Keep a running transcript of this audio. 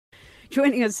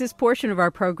Joining us this portion of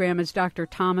our program is Dr.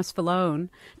 Thomas Valone.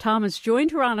 Tom has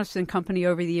joined Hieronimus and Company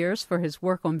over the years for his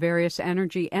work on various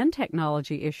energy and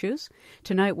technology issues.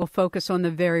 Tonight we'll focus on the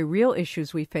very real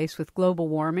issues we face with global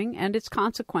warming and its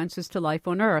consequences to life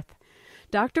on Earth.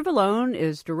 Dr. Valone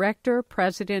is Director,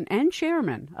 President, and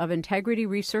Chairman of Integrity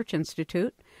Research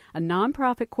Institute, a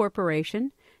nonprofit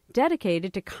corporation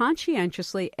dedicated to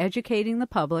conscientiously educating the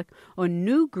public on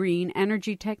new green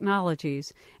energy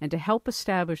technologies and to help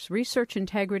establish research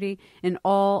integrity in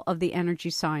all of the energy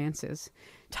sciences.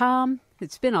 Tom,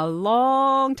 it's been a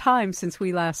long time since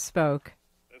we last spoke.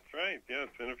 That's right. Yeah,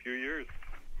 it's been a few years.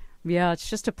 Yeah, it's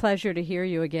just a pleasure to hear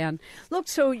you again. Look,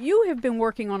 so you have been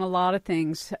working on a lot of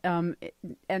things, and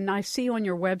I see on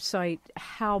your website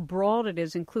how broad it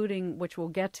is, including, which we'll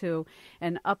get to,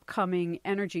 an upcoming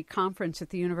energy conference at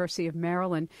the University of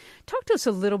Maryland. Talk to us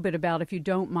a little bit about, if you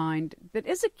don't mind, that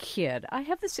as a kid, I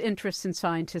have this interest in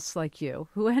scientists like you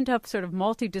who end up sort of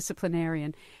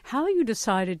multidisciplinarian, how you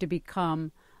decided to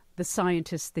become the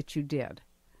scientist that you did.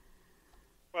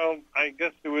 Well, I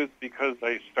guess it was because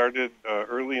I started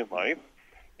early in life,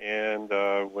 and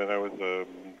when I was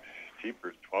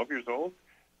 12 years old,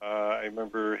 I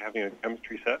remember having a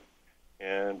chemistry set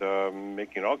and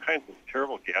making all kinds of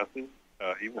terrible gases,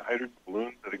 even hydrogen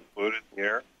balloons that exploded in the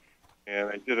air. And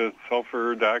I did a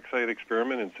sulfur dioxide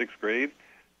experiment in 6th grade,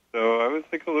 so I was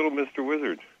like a little Mr.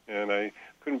 Wizard, and I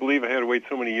couldn't believe I had to wait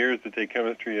so many years to take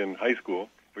chemistry in high school,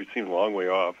 which seemed a long way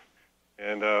off.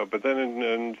 And but then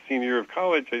in senior year of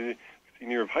college, senior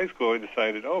year of high school, I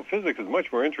decided, physics is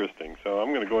much more interesting, so I'm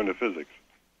going to go into physics.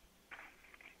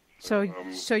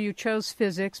 So you chose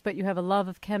physics, but you have a love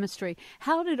of chemistry.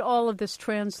 How did all of this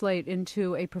translate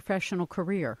into a professional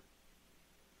career?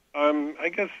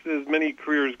 I guess as many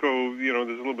careers go, there's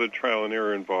a little bit of trial and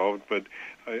error involved, but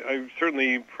I've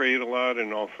certainly prayed a lot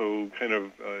and also kind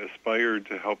of aspired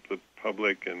to help the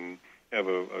public and have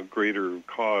a greater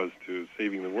cause to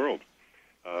saving the world.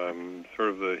 Sort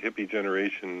of the hippie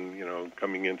generation,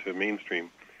 coming into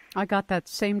mainstream. I got that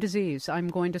same disease. I'm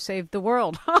going to save the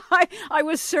world. I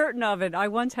was certain of it. I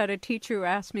once had a teacher who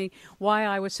asked me why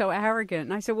I was so arrogant.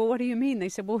 And I said, well, what do you mean? They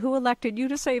said, well, who elected you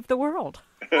to save the world?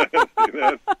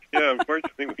 Yeah,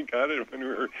 unfortunately, we got it when we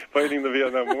were fighting the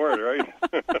Vietnam War, right?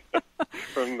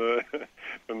 from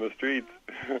the streets.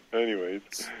 Anyways,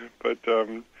 but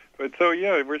so,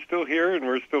 yeah, we're still here and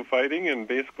we're still fighting, and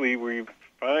basically we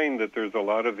find that there's a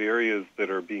lot of areas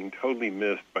that are being totally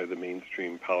missed by the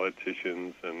mainstream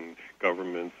politicians and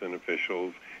governments and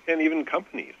officials and even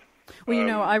companies.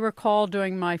 Well, I recall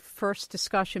during my first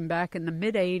discussion back in the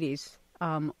mid-'80s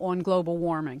on global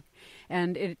warming,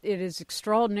 and it is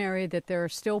extraordinary that there are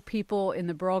still people in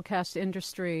the broadcast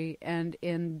industry and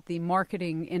in the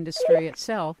marketing industry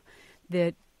itself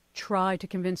that try to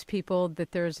convince people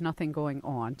that there's nothing going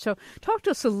on. So talk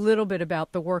to us a little bit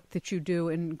about the work that you do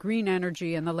in green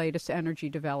energy and the latest energy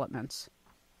developments.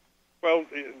 Well,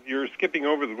 you're skipping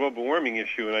over the global warming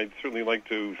issue, and I'd certainly like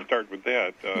to start with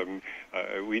that.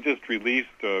 We just released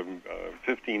a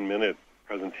 15-minute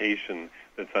presentation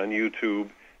that's on YouTube,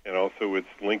 and also it's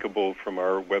linkable from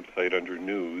our website under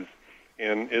News.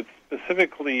 And it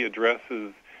specifically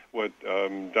addresses what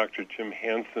Dr. Jim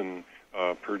Hansen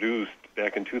produced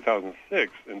back in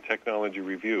 2006 in Technology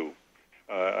Review.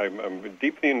 I'm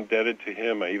deeply indebted to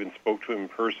him. I even spoke to him in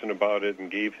person about it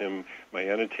and gave him my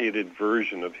annotated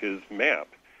version of his map,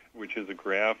 which is a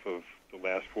graph of the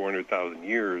last 400,000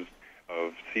 years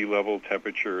of sea level,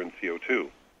 temperature, and CO2.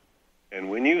 And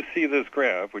when you see this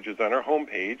graph, which is on our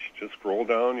homepage, just scroll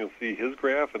down, you'll see his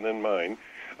graph and then mine,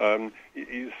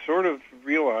 you sort of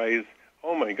realize,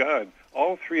 oh my God,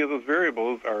 all three of those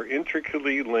variables are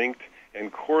intricately linked and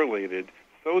correlated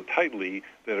so tightly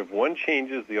that if one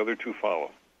changes, the other two follow.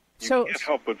 You can't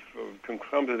help but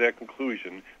come to that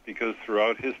conclusion because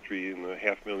throughout history, in the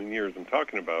 500,000 years I'm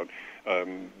talking about,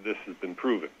 this has been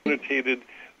proven. Annotated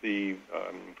the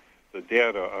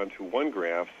data onto one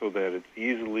graph so that it's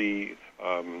easily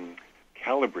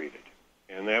calibrated.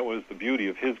 And that was the beauty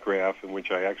of his graph, in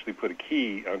which I actually put a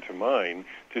key onto mine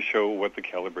to show what the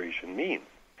calibration means.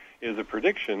 Is a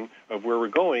prediction of where we're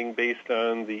going based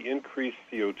on the increased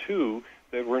CO2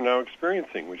 that we're now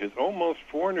experiencing, which is almost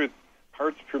 400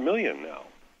 parts per million now.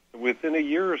 Within a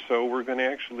year or so, we're going to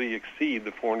actually exceed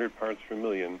the 400 parts per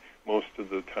million most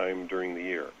of the time during the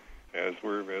year, as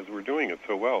we're doing it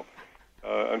so well.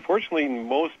 Unfortunately,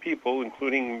 most people,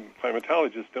 including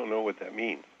climatologists, don't know what that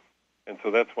means. And so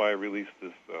that's why I released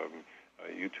this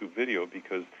YouTube video,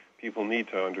 because people need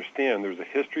to understand there's a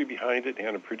history behind it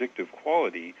and a predictive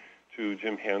quality to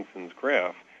Jim Hansen's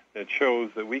graph that shows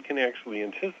that we can actually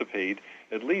anticipate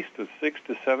at least a 6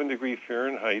 to 7 degree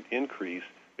Fahrenheit increase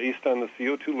based on the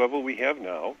CO2 level we have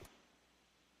now,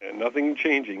 and nothing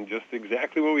changing, just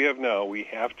exactly what we have now, we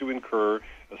have to incur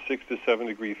a 6 to 7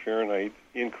 degree Fahrenheit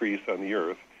increase on the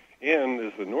Earth, and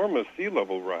this enormous sea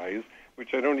level rise,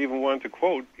 which I don't even want to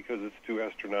quote because it's too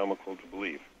astronomical to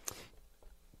believe.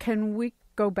 Can we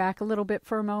go back a little bit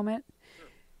for a moment?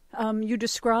 You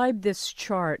described this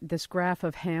chart, this graph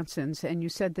of Hansen's, and you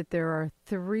said that there are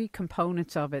 3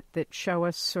 components of it that show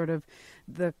us sort of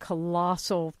the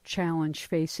colossal challenge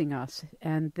facing us,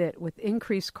 and that with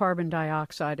increased carbon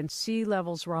dioxide and sea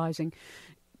levels rising.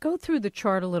 Go through the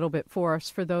chart a little bit for us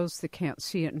for those that can't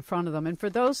see it in front of them. And for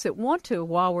those that want to,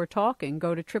 while we're talking,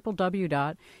 go to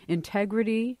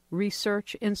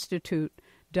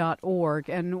www.integrityresearchinstitute.org.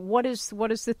 And what is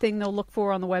the thing they'll look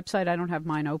for on the website? I don't have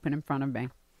mine open in front of me.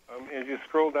 As you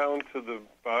scroll down to the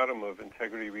bottom of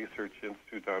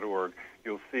integrityresearchinstitute.org,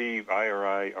 you'll see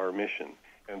IRI, our mission.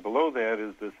 And below that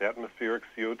is this atmospheric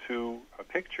CO2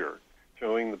 picture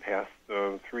showing the past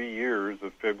 3 years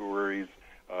of February's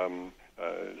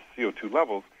CO2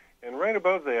 levels. And right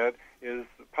above that is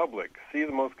public. See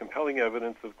the most compelling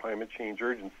evidence of climate change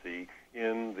urgency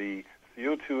in the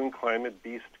CO2 and climate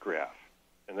beast graph.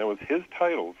 And that was his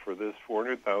title for this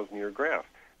 400,000-year graph.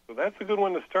 So that's a good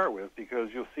one to start with because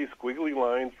you'll see squiggly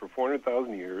lines for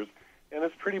 400,000 years, and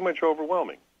it's pretty much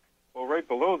overwhelming. Well, right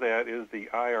below that is the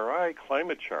IRI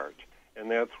climate chart,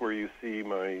 and that's where you see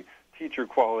my teacher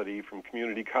quality from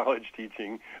community college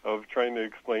teaching of trying to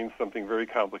explain something very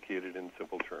complicated in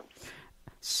simple terms.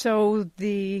 So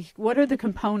what are the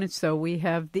components, though? We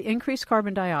have the increased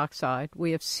carbon dioxide,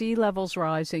 we have sea levels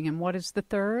rising, and what is the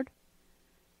third?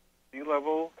 Sea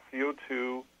level,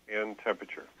 CO2, and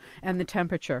temperature. And the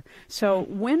temperature. So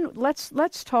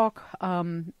let's talk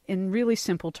in really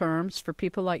simple terms for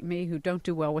people like me who don't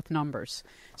do well with numbers.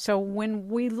 So when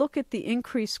we look at the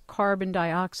increased carbon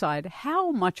dioxide,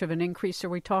 how much of an increase are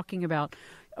we talking about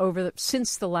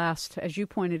since the last, as you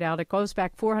pointed out, it goes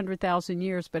back 400,000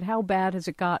 years, but how bad has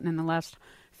it gotten in the last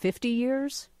 50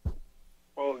 years?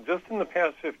 Well, just in the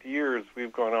past 50 years,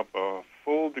 we've gone up a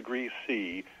full degree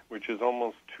C, which is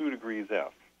almost 2 degrees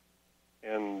F.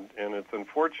 And it's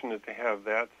unfortunate to have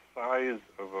that size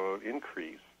of an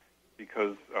increase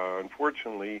because,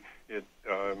 unfortunately, it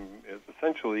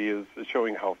essentially is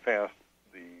showing how fast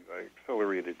the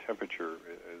accelerated temperature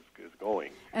is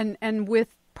going. And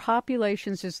with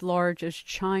populations as large as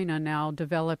China now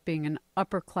developing an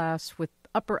upper class with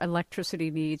upper electricity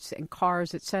needs and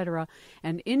cars, etc.,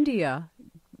 and India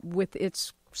with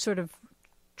its sort of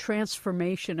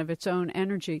transformation of its own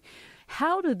energy,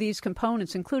 how do these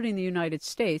components, including the United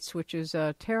States, which is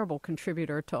a terrible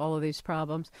contributor to all of these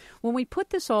problems, when we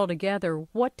put this all together,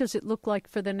 what does it look like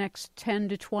for the next 10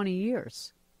 to 20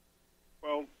 years?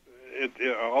 Well,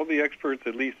 all the experts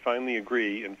at least finally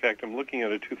agree. In fact, I'm looking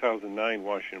at a 2009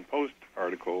 Washington Post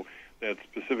article that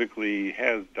specifically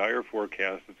has dire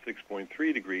forecasts of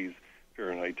 6.3 degrees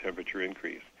Fahrenheit temperature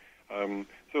increase.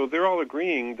 So they're all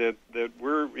agreeing that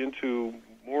we're into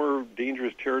more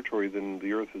dangerous territory than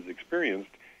the Earth has experienced.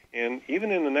 And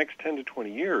even in the next 10 to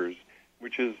 20 years,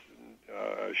 which is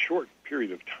a short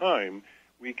period of time,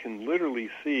 we can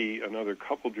literally see another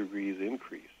couple degrees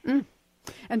increase. Mm.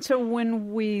 And so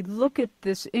when we look at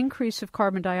this increase of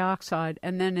carbon dioxide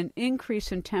and then an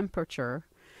increase in temperature,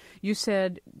 you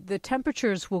said the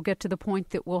temperatures will get to the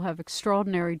point that we'll have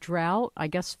extraordinary drought, I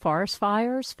guess forest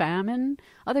fires, famine,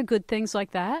 other good things like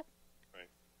that?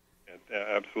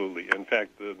 Absolutely. In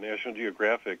fact, the National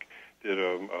Geographic did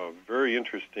a very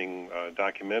interesting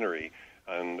documentary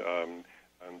on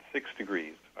 6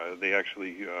 degrees. They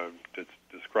actually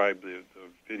described the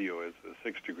video as a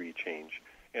 6-degree change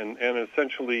and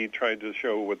essentially tried to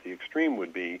show what the extreme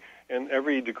would be. And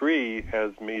every degree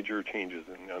has major changes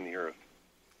on the Earth.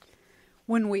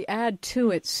 When we add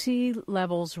to it sea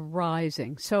levels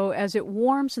rising, so as it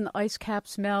warms and the ice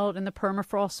caps melt and the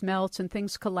permafrost melts and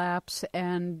things collapse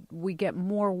and we get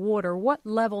more water, what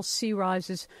level sea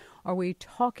rises are we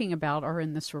talking about are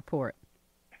in this report?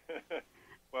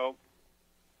 Well,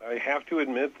 I have to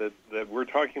admit that we're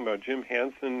talking about Jim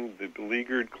Hansen, the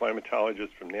beleaguered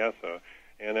climatologist from NASA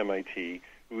and MIT,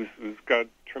 who's got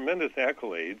tremendous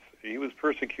accolades. He was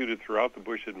persecuted throughout the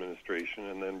Bush administration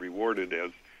and then rewarded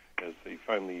as he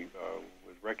finally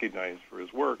was recognized for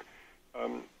his work.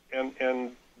 And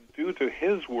due to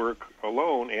his work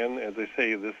alone, and as I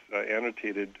say, this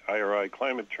annotated IRI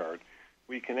climate chart,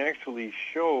 we can actually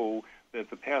show that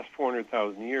the past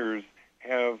 400,000 years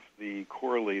have the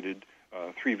correlated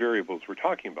 3 variables we're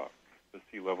talking about, the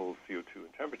sea level, CO2,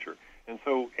 and temperature. And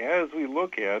so as we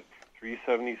look at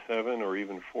 377 or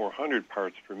even 400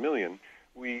 parts per million,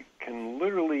 we can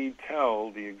literally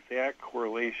tell the exact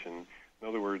correlation In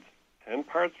other words, 10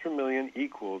 parts per million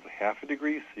equals half a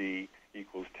degree C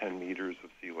equals 10 meters of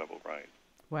sea level rise.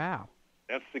 Wow.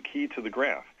 That's the key to the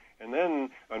graph. And then,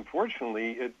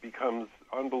 unfortunately, it becomes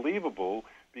unbelievable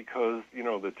because,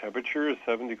 the temperature is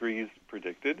 7 degrees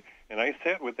predicted. And I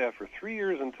sat with that for 3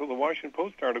 years until the Washington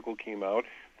Post article came out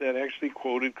that actually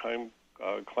quoted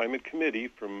climate committee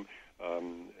from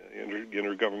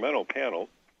intergovernmental panel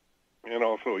and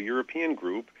also a European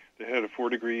group that had a 4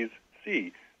 degrees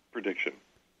C prediction,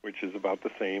 which is about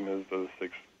the same as the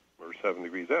 6 or 7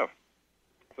 degrees F.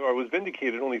 So I was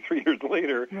vindicated only 3 years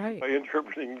later by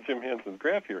interpreting Jim Hansen's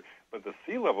graph here. But the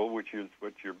sea level, which is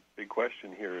what your big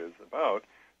question here is about,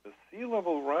 the sea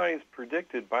level rise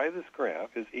predicted by this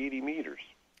graph is 80 meters.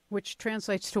 Which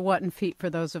translates to what in feet for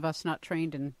those of us not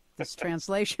trained in this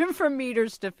translation from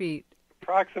meters to feet?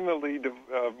 Approximately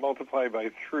multiply by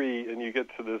 3, and you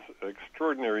get to this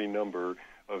extraordinary number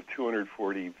of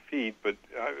 240 feet, but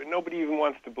nobody even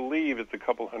wants to believe it's a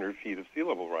couple hundred feet of sea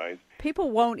level rise.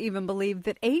 People won't even believe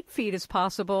that 8 feet is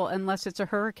possible unless it's a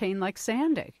hurricane like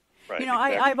Sandy. Right,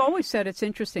 exactly. Exactly. I've always said it's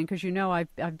interesting because,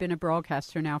 I've been a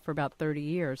broadcaster now for about 30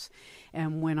 years,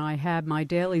 and when I had my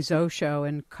daily Zoe show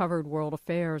and covered world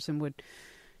affairs and would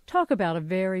talk about a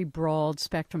very broad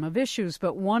spectrum of issues,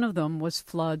 but one of them was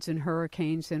floods and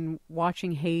hurricanes and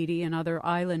watching Haiti and other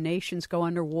island nations go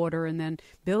underwater and then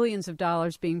billions of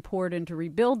dollars being poured in to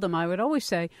rebuild them. I would always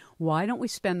say, why don't we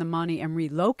spend the money and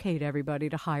relocate everybody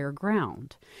to higher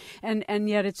ground? And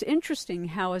yet it's interesting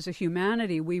how as a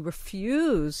humanity we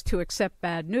refuse to accept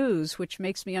bad news, which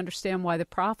makes me understand why the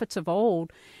prophets of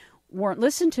old weren't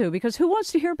listened to, because who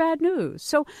wants to hear bad news?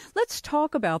 So let's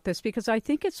talk about this, because I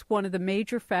think it's one of the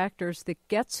major factors that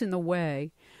gets in the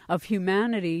way of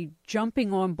humanity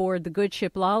jumping on board the good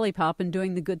ship Lollipop and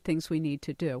doing the good things we need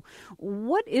to do.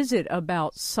 What is it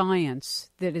about science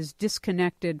that is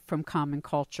disconnected from common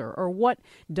culture? Or what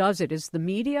does it? Is the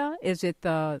media? Is it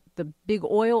the big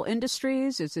oil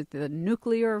industries? Is it the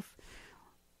nuclear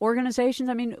organizations?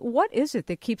 I mean, what is it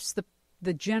that keeps the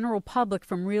general public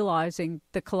from realizing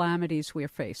the calamities we're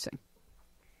facing?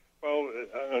 Well,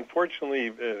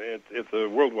 unfortunately, it's a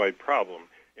worldwide problem.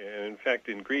 And in fact,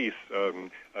 in Greece,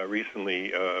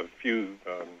 recently, a few,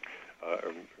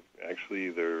 actually,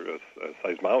 their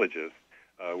seismologists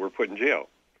were put in jail.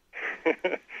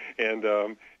 and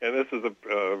this is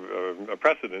a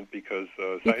precedent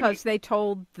because they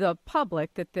told the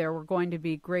public that there were going to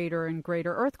be greater and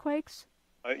greater earthquakes?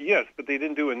 Yes, but they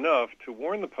didn't do enough to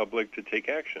warn the public to take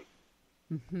action.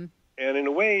 Mm-hmm. And in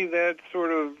a way, that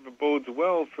sort of bodes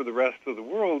well for the rest of the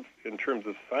world in terms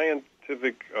of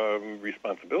scientific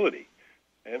responsibility.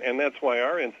 And that's why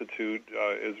our institute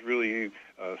is really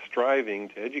striving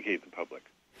to educate the public.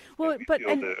 Well, but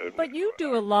you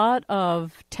do a lot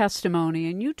of testimony,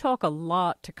 and you talk a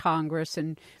lot to Congress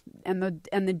and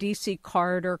the D.C.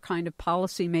 corridor kind of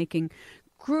policy-making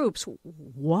groups.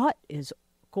 What is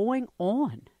going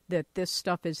on that this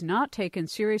stuff is not taken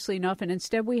seriously enough, and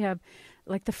instead we have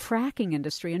like the fracking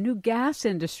industry, a new gas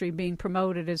industry being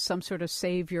promoted as some sort of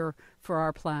savior for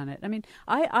our planet? I mean,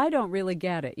 I don't really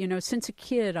get it. Since a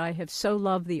kid, I have so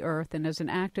loved the earth, and as an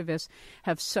activist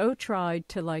have so tried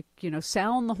to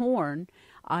sound the horn.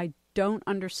 I don't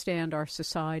understand our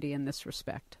society in this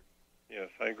respect. Yes,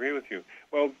 I agree with you.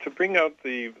 Well, to bring out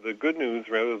the good news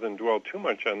rather than dwell too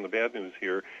much on the bad news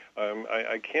here,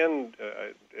 I can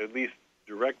at least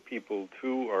direct people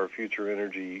to our Future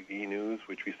Energy e-news,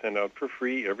 which we send out for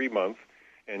free every month,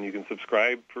 and you can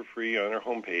subscribe for free on our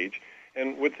homepage.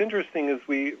 And what's interesting is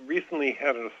we recently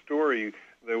had a story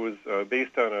that was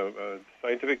based on a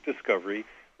scientific discovery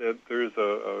that there's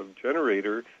a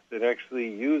generator that actually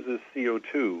uses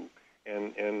CO2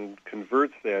 and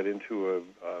converts that into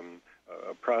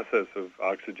a process of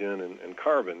oxygen and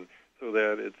carbon, so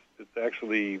that it's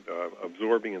actually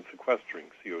absorbing and sequestering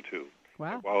CO2.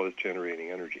 Wow. While it's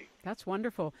generating energy. That's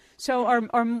wonderful. So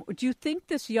do you think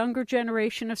this younger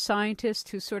generation of scientists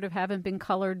who sort of haven't been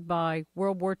colored by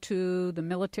World War II, the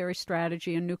military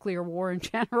strategy, and nuclear war in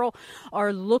general,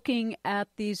 are looking at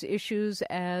these issues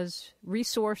as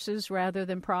resources rather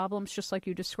than problems, just like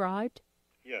you described?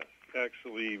 Yes.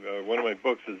 Actually, one of my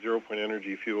books is 0 Point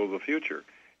Energy Fuel the Future.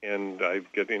 And I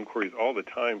get inquiries all the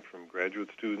time from graduate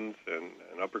students and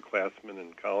upperclassmen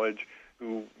in college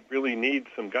who really need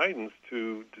some guidance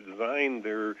to design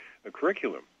their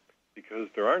curriculum, because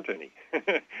there aren't any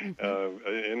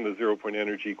in the 0 Point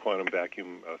Energy quantum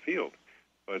vacuum field.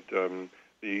 But the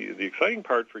exciting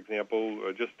part, for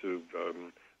example, just to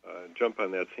jump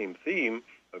on that same theme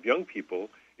of young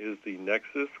people, is the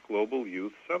Nexus Global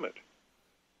Youth Summit.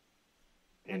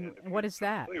 And what is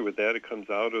that? With that, it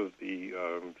comes out of the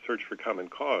Search for Common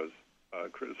Cause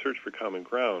Search for Common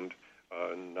Ground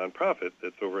nonprofit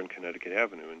that's over in Connecticut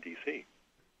Avenue in D.C.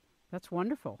 That's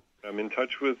wonderful. I'm in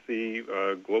touch with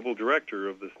the global director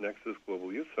of this Nexus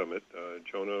Global Youth Summit,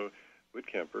 Jonah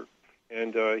Whitcamper,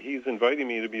 and he's inviting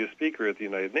me to be a speaker at the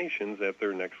United Nations at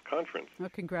their next conference. Well,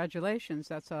 congratulations.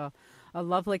 That's a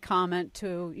lovely comment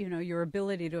to, your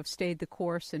ability to have stayed the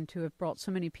course and to have brought so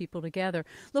many people together.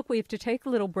 Look, we have to take a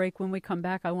little break. When we come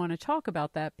back, I want to talk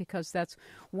about that because that's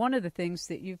one of the things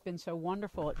that you've been so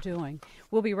wonderful at doing.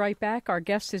 We'll be right back. Our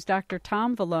guest is Dr.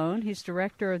 Tom Valone. He's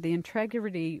director of the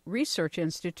Integrity Research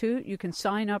Institute. You can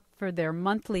sign up for their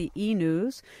monthly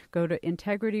e-news. Go to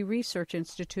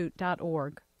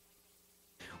integrityresearchinstitute.org.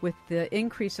 With the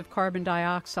increase of carbon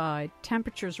dioxide,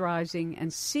 temperatures rising,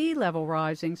 and sea level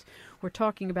risings, we're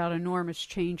talking about enormous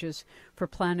changes for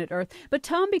planet Earth. But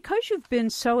Tom, because you've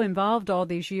been so involved all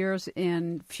these years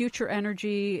in future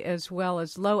energy as well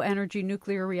as low energy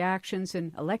nuclear reactions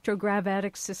and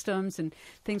electrogravitic systems and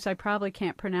things I probably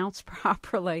can't pronounce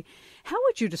properly, how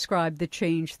would you describe the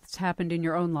change that's happened in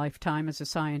your own lifetime as a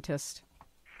scientist?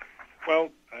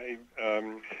 Well,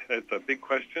 that's a big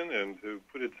question, and to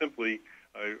put it simply,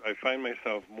 I find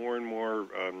myself more and more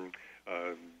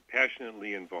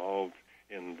passionately involved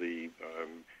in the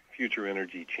future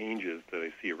energy changes that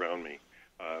I see around me.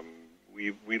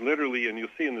 We literally, and you'll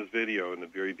see in this video in the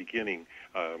very beginning,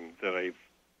 that I've,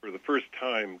 for the first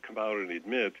time, come out and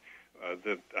admit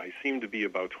that I seem to be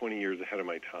about 20 years ahead of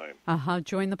my time.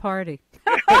 Join the party.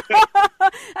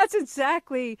 That's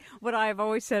exactly what I've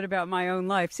always said about my own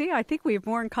life. See, I think we have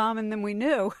more in common than we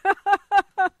knew.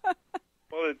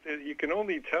 Well, you can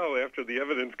only tell after the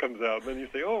evidence comes out. And then you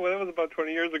say, "Oh, well, that was about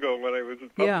 20 years ago when I was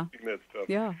publishing that stuff."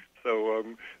 Yeah. So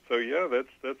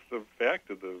that's the fact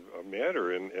of the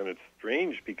matter, and it's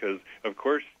strange because, of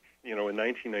course, in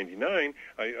 1999,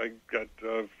 I got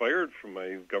fired from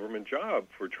my government job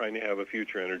for trying to have a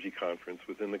future energy conference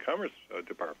within the Commerce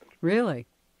Department. Really?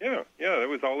 Yeah, it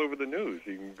was all over the news.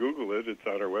 You can Google it; it's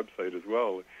on our website as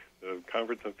well. The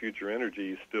Conference on Future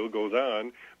Energy still goes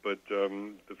on, but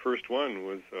the first one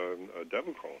was a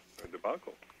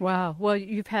debacle. Wow. Well,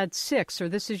 you've had 6, or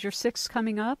this is your 6th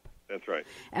coming up? That's right.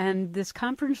 And this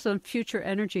Conference on Future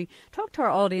Energy, talk to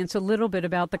our audience a little bit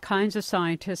about the kinds of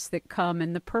scientists that come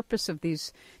and the purpose of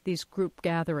these group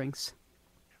gatherings.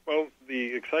 Well,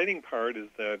 the exciting part is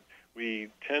that we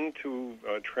tend to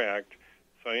attract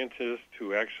scientists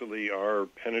who actually are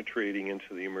penetrating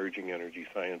into the emerging energy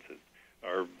sciences.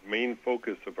 Our main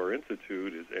focus of our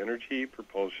institute is energy,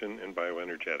 propulsion, and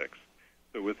bioenergetics.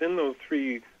 So within those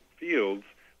 3 fields,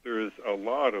 there is a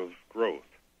lot of growth.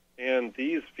 And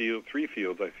these 3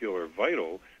 fields, I feel, are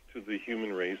vital to the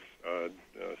human race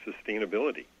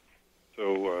sustainability.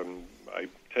 So I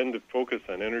tend to focus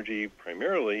on energy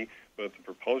primarily, but the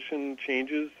propulsion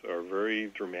changes are very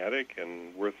dramatic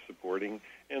and worth supporting.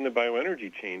 And the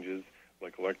bioenergy changes,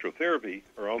 like electrotherapy,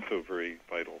 are also very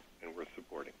vital and worth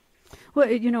supporting. Well,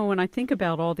 when I think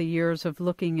about all the years of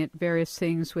looking at various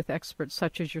things with experts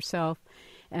such as yourself,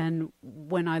 and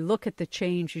when I look at the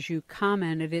change, as you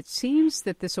commented, it seems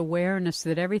that this awareness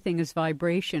that everything is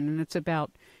vibration and it's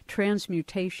about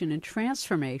transmutation and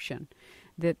transformation,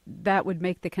 that would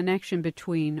make the connection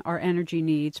between our energy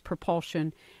needs,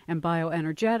 propulsion, and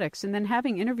bioenergetics. And then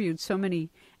having interviewed so many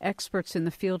experts in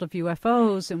the field of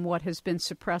UFOs and what has been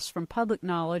suppressed from public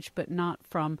knowledge but not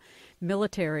from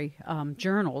military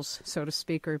journals, so to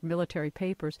speak, or military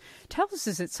papers, tell us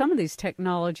is that some of these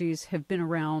technologies have been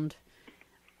around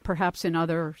perhaps in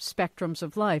other spectrums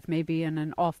of life, maybe in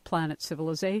an off-planet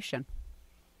civilization.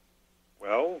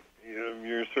 Well,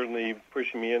 you're certainly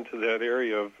pushing me into that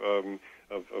area of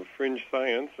fringe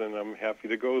science, and I'm happy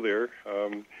to go there.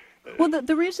 Well,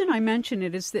 the reason I mention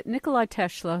it is that Nikola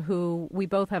Tesla, who we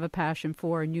both have a passion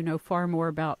for, and you know far more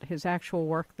about his actual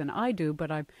work than I do,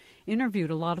 but I've interviewed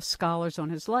a lot of scholars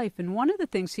on his life, and one of the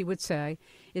things he would say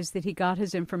is that he got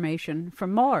his information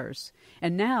from Mars.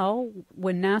 And now,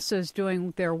 when NASA is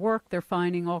doing their work, they're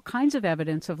finding all kinds of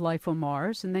evidence of life on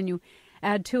Mars, and then you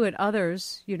add to it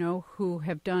others, who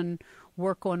have done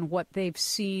work on what they've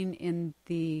seen in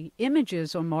the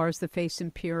images on Mars, the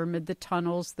Facein Pyramid, the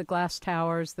tunnels, the glass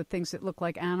towers, the things that look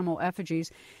like animal effigies,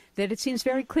 that it seems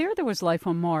very clear there was life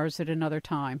on Mars at another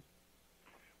time.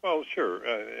 Well, sure.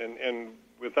 And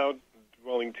without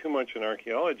dwelling too much in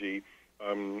archaeology,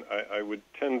 I would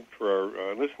tend for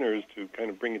our listeners to kind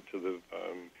of bring it to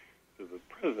the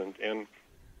present. And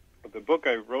the book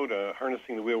I wrote,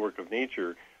 Harnessing the Wheelwork of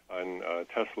Nature, on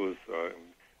Tesla's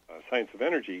Science of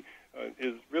Energy,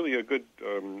 is really a good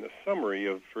summary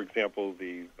of, for example,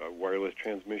 the wireless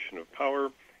transmission of power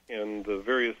and the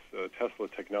various Tesla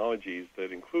technologies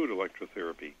that include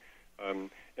electrotherapy.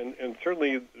 And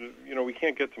certainly, we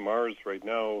can't get to Mars right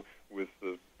now with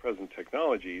the present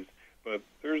technologies, but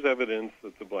there's evidence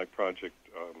that the Black Project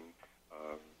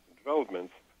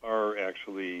developments are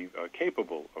actually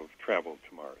capable of travel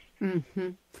to Mars. Mm-hmm.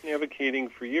 Advocating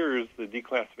for years the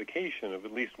declassification of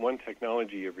at least one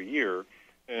technology every year,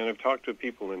 and I've talked to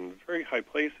people in very high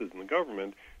places in the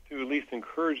government to at least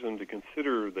encourage them to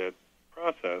consider that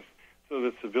process so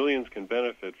that civilians can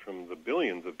benefit from the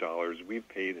billions of dollars we've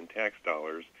paid in tax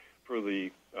dollars for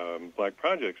the Black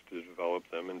projects to develop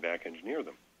them and back engineer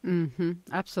them. Mm-hmm.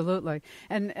 Absolutely.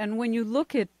 And when you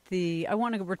look at I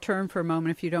want to return for a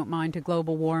moment, if you don't mind, to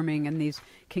global warming and these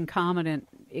concomitant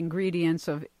ingredients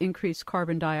of increased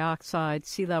carbon dioxide,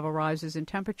 sea level rises in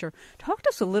temperature. Talk to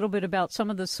us a little bit about some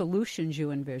of the solutions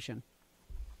you envision.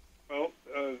 Well,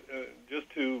 just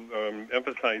to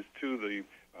emphasize, too,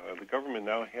 the government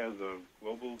now has a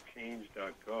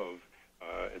globalchange.gov.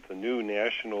 It's a new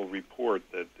national report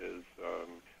that is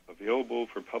available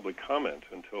for public comment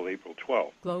until April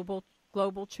 12th.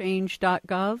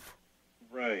 Globalchange.gov?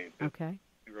 Right. Okay.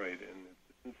 Right,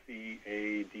 and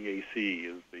NCADAC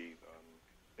is the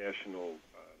national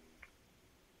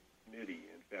committee.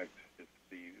 In fact, it's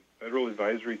the Federal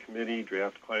Advisory Committee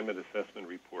Draft Climate Assessment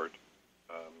Report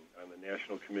on the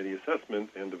National Committee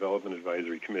Assessment and Development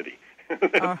Advisory Committee.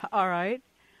 All right.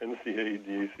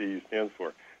 NCADAC stands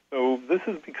for. So this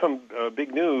has become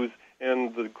big news,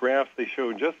 and the graphs they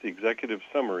show, just the executive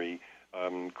summary,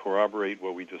 corroborate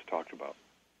what we just talked about.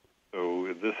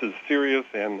 So this is serious,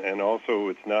 and also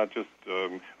it's not just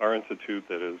our institute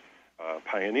that has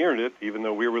pioneered it. Even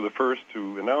though we were the first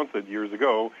to announce it years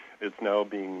ago, it's now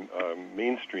being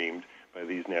mainstreamed by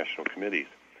these national committees.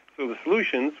 So the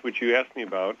solutions, which you asked me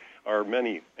about, are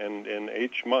many, and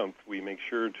each month we make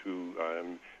sure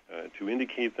to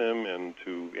indicate them and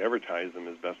to advertise them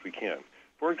as best we can.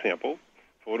 For example,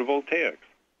 photovoltaics.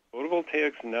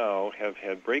 Photovoltaics now have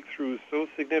had breakthroughs so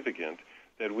significant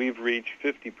that we've reached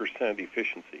 50%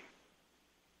 efficiency.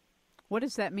 What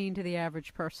does that mean to the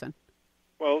average person?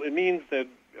 Well, it means that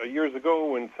years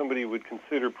ago when somebody would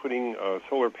consider putting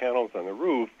solar panels on the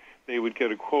roof, they would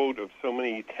get a quote of so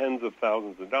many tens of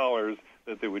thousands of dollars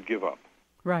that they would give up.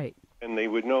 Right. And they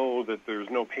would know that there's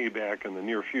no payback in the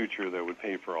near future that would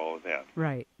pay for all of that.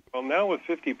 Right. Well, now with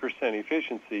 50%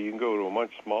 efficiency, you can go to a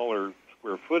much smaller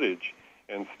square footage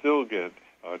and still get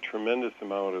a tremendous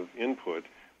amount of input,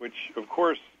 which, of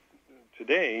course,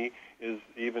 today is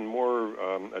even more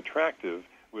attractive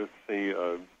with, say,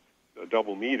 a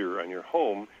double meter on your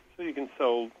home, so you can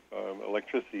sell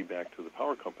electricity back to the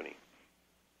power company.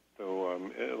 So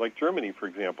like Germany, for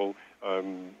example,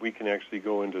 we can actually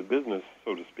go into business,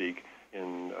 so to speak,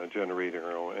 in generating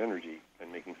our own energy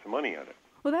and making some money at it.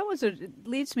 Well, it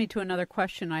leads me to another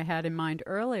question I had in mind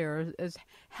earlier, is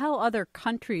how other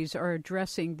countries are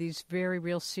addressing these very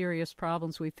real serious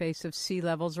problems we face of sea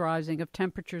levels rising, of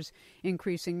temperatures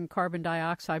increasing, carbon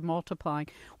dioxide multiplying.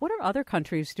 What are other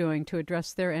countries doing to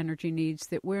address their energy needs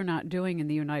that we're not doing in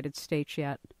the United States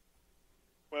yet?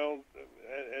 Well,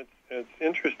 it's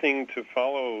interesting to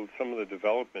follow some of the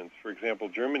developments. For example,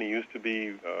 Germany used to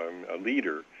be a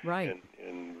leader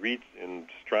in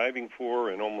striving for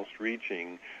and almost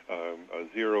reaching a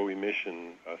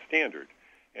zero-emission standard.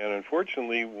 And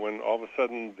unfortunately, when all of a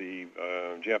sudden the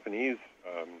Japanese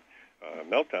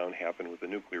meltdown happened with the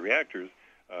nuclear reactors,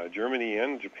 Germany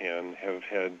and Japan have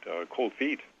had cold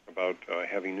feet about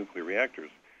having nuclear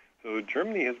reactors. So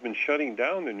Germany has been shutting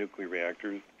down their nuclear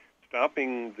reactors,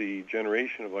 stopping the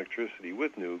generation of electricity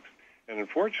with nukes, and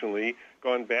unfortunately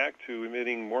gone back to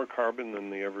emitting more carbon than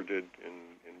they ever did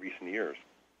in recent years.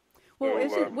 Well,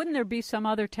 so, wouldn't there be some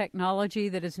other technology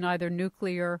that is neither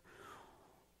nuclear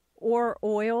or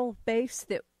oil-based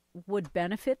that would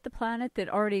benefit the planet that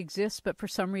already exists but for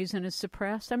some reason is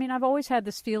suppressed? I mean, I've always had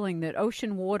this feeling that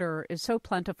ocean water is so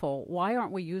plentiful. Why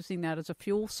aren't we using that as a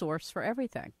fuel source for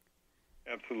everything?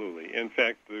 Absolutely. In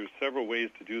fact, there's several ways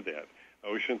to do that.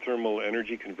 Ocean thermal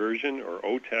energy conversion, or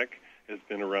OTEC, has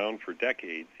been around for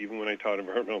decades. Even when I taught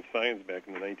environmental science back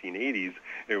in the 1980s,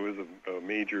 it was a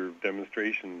major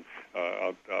demonstration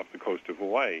off the coast of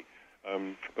Hawaii.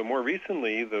 But more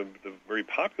recently, the very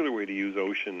popular way to use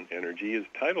ocean energy is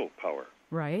tidal power.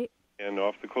 Right. And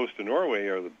off the coast of Norway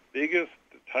are the biggest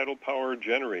tidal power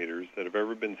generators that have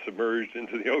ever been submerged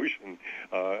into the ocean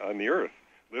on the Earth,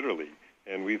 literally.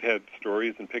 And we've had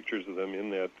stories and pictures of them in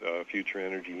that Future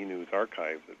Energy Enews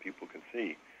archive that people can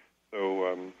see.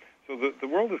 So the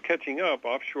world is catching up.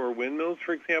 Offshore windmills,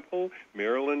 for example,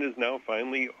 Maryland is now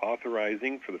finally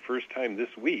authorizing for the first time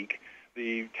this week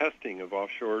the testing of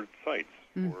offshore sites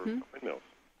for windmills.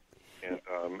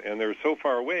 And they're so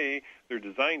far away, they're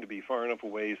designed to be far enough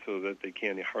away so that they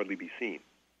can hardly be seen.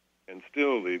 And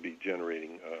still they'd be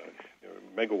generating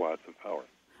megawatts of power.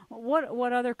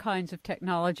 What other kinds of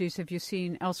technologies have you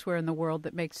seen elsewhere in the world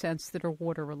that make sense that are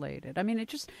water related? I mean,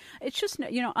 it's just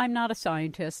I'm not a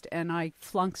scientist, and I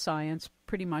flunked science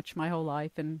pretty much my whole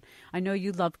life, and I know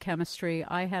you love chemistry.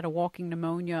 I had a walking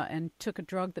pneumonia and took a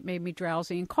drug that made me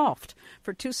drowsy and coughed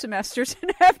for 2 semesters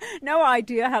and have no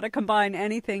idea how to combine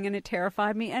anything, and it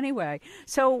terrified me anyway.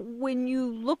 So when you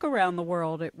look around the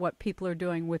world at what people are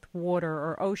doing with water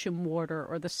or ocean water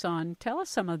or the sun, tell us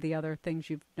some of the other things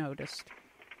you've noticed.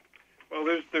 Well,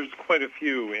 there's quite a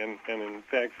few, and in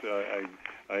fact,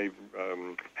 I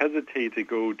hesitate to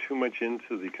go too much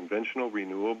into the conventional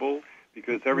renewable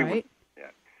because everyone. Right.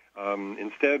 Yeah.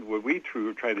 Instead, what we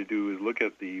try to do is look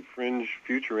at the fringe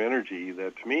future energy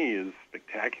that, to me, is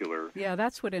spectacular. Yeah,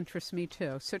 that's what interests me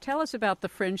too. So tell us about the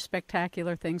fringe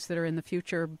spectacular things that are in the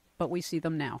future, but we see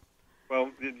them now.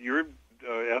 Well, you're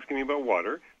asking me about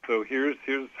water. So here's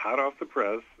hot off the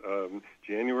press,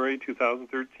 January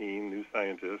 2013, New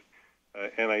Scientist.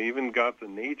 And I even got the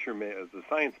Nature, the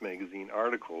Science magazine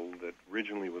article that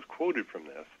originally was quoted from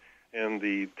this. And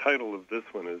the title of this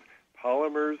one is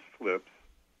Polymers Flips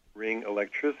Bring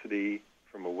Electricity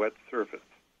from a Wet Surface.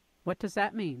 What does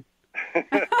that mean?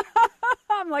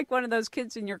 I'm like one of those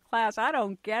kids in your class. I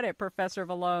don't get it, Professor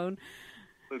Valone.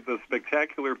 The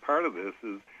spectacular part of this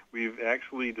is we've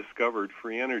actually discovered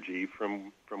free energy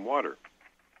from water.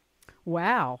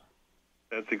 Wow.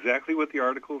 That's exactly what the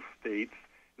article states.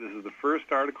 This is the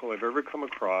first article I've ever come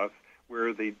across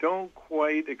where they don't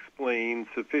quite explain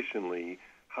sufficiently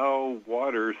how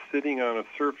water sitting on a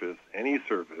surface, any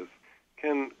surface,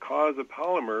 can cause a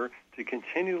polymer to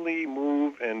continually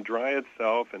move and dry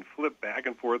itself and flip back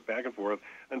and forth,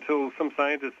 until some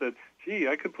scientist said, gee,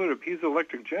 I could put a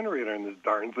piezoelectric generator on this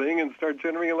darn thing and start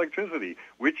generating electricity,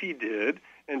 which he did,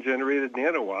 and generated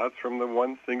nanowatts from the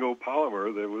one single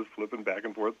polymer that was flipping back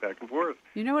and forth.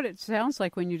 You know what it sounds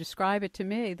like when you describe it to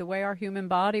me? The way our human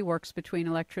body works between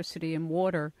electricity and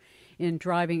water in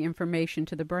driving information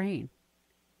to the brain.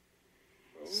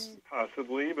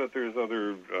 Possibly, but there's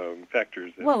other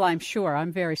factors. Well, I'm sure.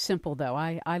 I'm very simple, though.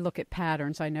 I look at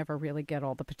patterns. I never really get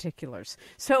all the particulars.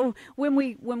 So when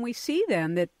we see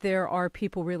then that there are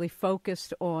people really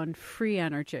focused on free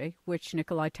energy, which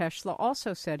Nikola Tesla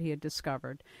also said he had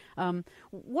discovered,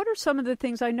 what are some of the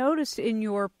things I noticed in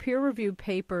your peer-reviewed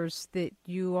papers that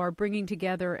you are bringing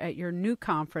together at your new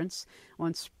conference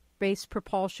on space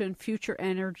propulsion, future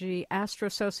energy,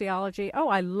 astrosociology? Oh,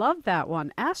 I love that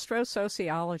one,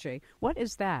 astrosociology. What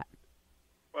is that?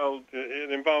 Well, it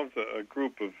involves a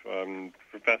group of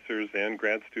professors and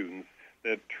grad students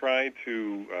that try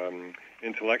to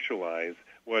intellectual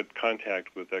what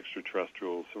contact with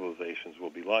extraterrestrial civilizations will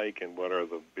be like and what are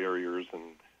the barriers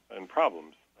and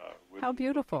problems with How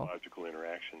beautiful. Logical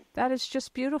interaction. That is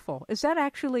just beautiful. Is that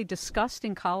actually discussed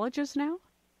in colleges now?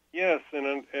 Yes,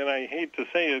 and I hate to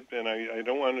say it, and I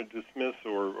don't want to dismiss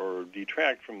or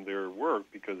detract from their work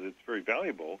because it's very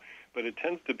valuable, but it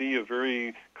tends to be a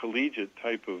very collegiate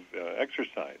type of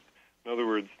exercise. In other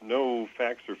words, no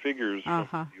facts or figures from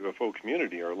the UFO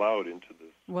community are allowed into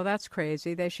this. Well, that's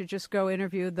crazy. They should just go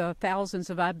interview the thousands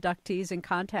of abductees and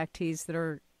contactees that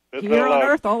are here on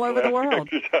Earth all over the world.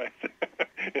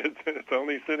 It's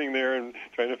only sitting there and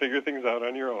trying to figure things out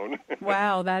on your own.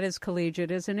 Wow, that is collegiate,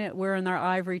 isn't it? We're in our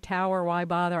ivory tower. Why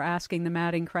bother asking the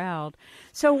madding crowd?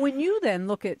 So when you then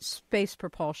look at space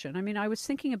propulsion, I mean, I was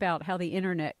thinking about how the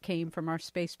Internet came from our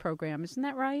space program. Isn't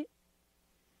that right?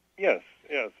 Yes.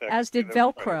 Actually, as did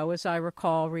Velcro, right. As I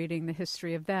recall reading the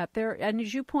history of that. And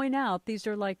as you point out, these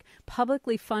are like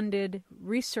publicly funded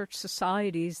research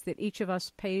societies that each of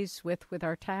us pays with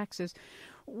our taxes.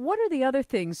 What are the other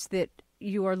things that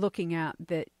you are looking at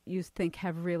that you think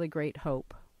have really great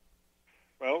hope?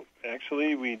 Well,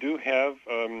 actually, we do have,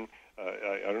 I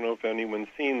don't know if anyone's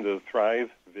seen the Thrive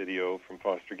video from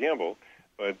Foster Gamble,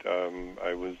 but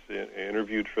I was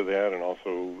interviewed for that and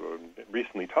also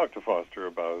recently talked to Foster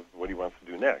about what he wants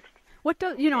to do next.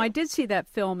 I did see that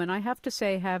film, and I have to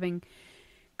say, having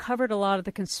covered a lot of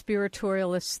the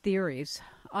conspiratorialist theories,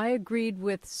 I agreed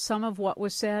with some of what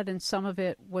was said, and some of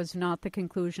it was not the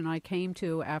conclusion I came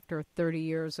to after 30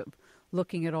 years of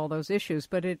looking at all those issues.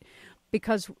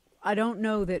 Because I don't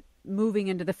know that moving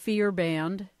into the fear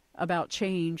band about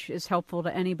change is helpful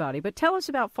to anybody. But tell us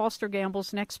about Foster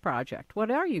Gamble's next project.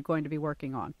 What are you going to be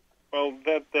working on? Well,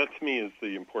 that to me is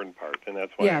the important part, and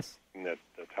that's why I'm putting that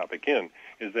topic in,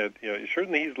 is that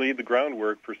certainly he's laid the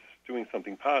groundwork for doing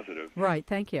something positive. Right,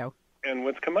 thank you. And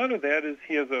what's come out of that is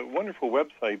he has a wonderful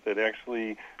website that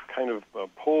actually kind of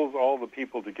pulls all the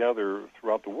people together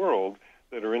throughout the world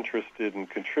that are interested in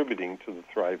contributing to the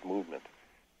Thrive movement.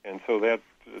 And so that,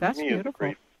 That's to me, beautiful. is a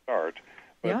great start.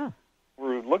 But yeah. what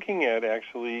we're looking at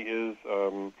actually is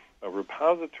a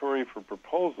repository for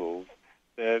proposals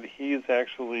that he's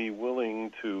actually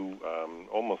willing to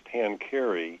almost hand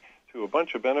carry to a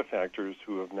bunch of benefactors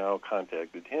who have now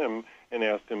contacted him and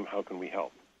asked him, how can we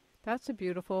help? That's a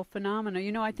beautiful phenomenon.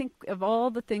 You know, I think of all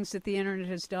the things that the Internet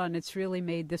has done, it's really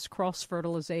made this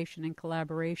cross-fertilization and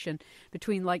collaboration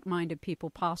between like-minded people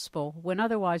possible, when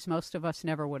otherwise most of us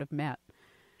never would have met.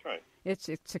 That's right.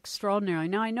 It's extraordinary.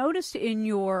 Now, I noticed in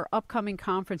your upcoming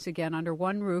conference, again, under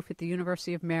one roof at the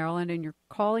University of Maryland, and you're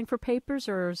calling for papers,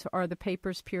 or are the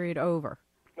papers period over?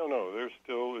 No,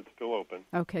 it's still open.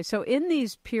 Okay, so in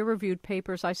these peer-reviewed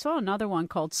papers, I saw another one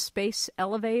called Space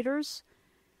Elevators.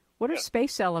 What are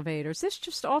space elevators? This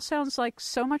just all sounds like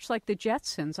so much like the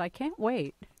Jetsons. I can't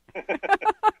wait. Well,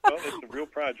 it's a real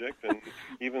project, and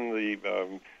even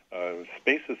the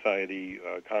Space Society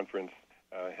conference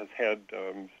has had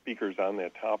speakers on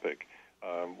that topic.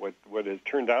 What has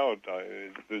turned out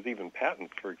is there's even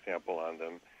patents, for example, on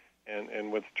them.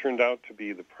 And what's turned out to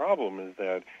be the problem is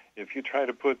that if you try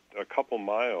to put a couple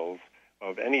miles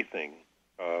of anything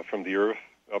from the Earth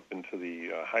up into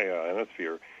the high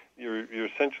ionosphere, you're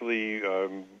essentially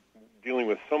dealing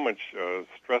with so much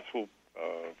stressful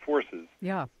forces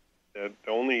that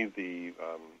only the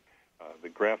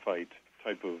graphite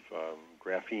type of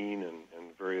graphene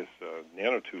and various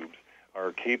nanotubes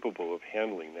are capable of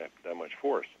handling that much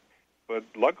force. But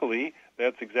luckily,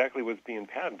 that's exactly what's being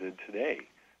patented today,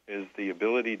 is the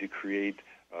ability to create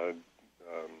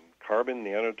carbon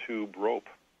nanotube rope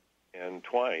and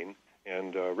twine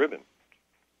and ribbon,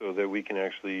 so that we can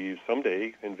actually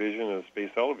someday envision a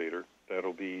space elevator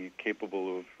that'll be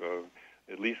capable of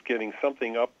at least getting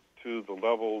something up to the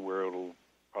level where it'll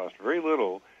cost very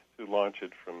little to launch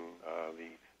it from the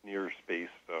near space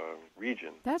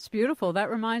region. That's beautiful.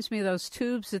 That reminds me of those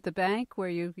tubes at the bank where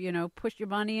you push your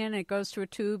money in and it goes through a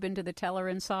tube into the teller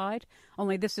inside.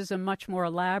 Only this is a much more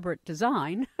elaborate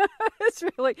design. It's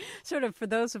really sort of, for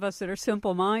those of us that are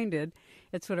simple-minded,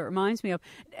 it's what it reminds me of.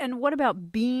 And what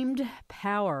about beamed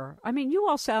power? I mean, you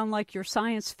all sound like you're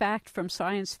science fact from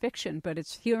science fiction, but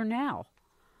it's here now.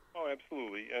 Oh,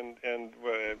 absolutely. And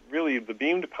really, the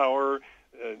beamed power,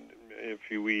 if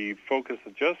we focus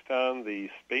just on the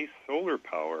space solar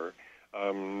power,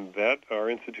 that our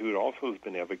institute also has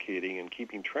been advocating and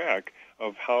keeping track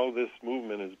of how this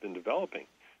movement has been developing.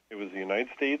 It was the United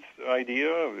States idea.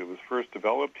 It was first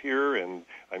developed here, and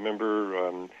I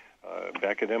remember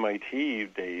back at MIT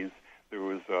days, there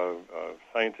was a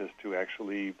scientist who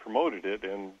actually promoted it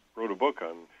and wrote a book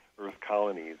on Earth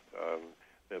colonies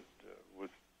that was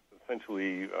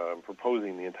essentially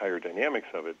proposing the entire dynamics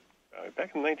of it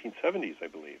back in the 1970s, I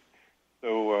believe.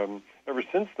 So ever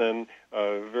since then,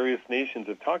 various nations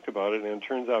have talked about it, and it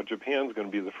turns out Japan's going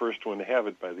to be the first one to have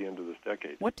it by the end of this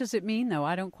decade. What does it mean, though?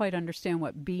 I don't quite understand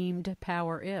what beamed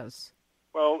power is.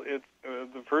 Well, it's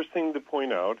the first thing to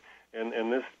point out,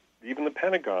 and this, even the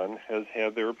Pentagon has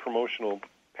had their promotional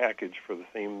package for the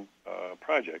same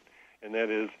project, and that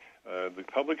is the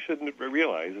public shouldn't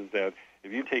realize is that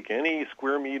if you take any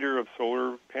square meter of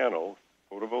solar panel,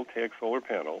 photovoltaic solar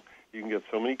panel, you can get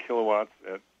so many kilowatts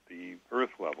at the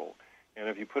Earth level. And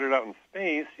if you put it out in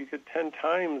space, you get 10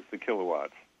 times the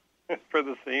kilowatts for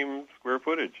the same square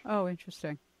footage. Oh,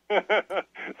 interesting.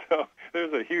 So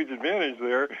there's a huge advantage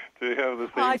there to have the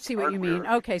same I see what you hardware. mean.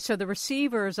 Okay, so the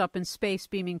receiver is up in space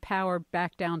beaming power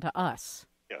back down to us.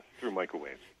 Yes, through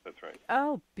microwaves. That's right.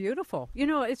 Oh, beautiful. You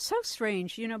know, it's so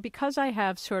strange, because I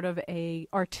have sort of a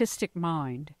artistic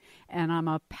mind and I'm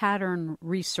a pattern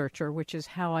researcher, which is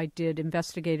how I did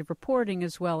investigative reporting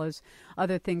as well as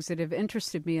other things that have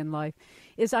interested me in life,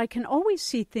 is I can always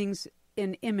see things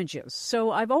in images.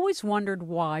 So I've always wondered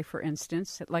why, for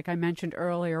instance, like I mentioned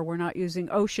earlier, we're not using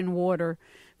ocean water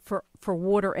for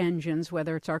water engines,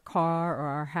 whether it's our car or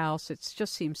our house. It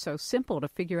just seems so simple to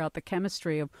figure out the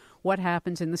chemistry of what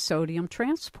happens in the sodium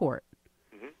transport.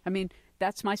 Mm-hmm. I mean,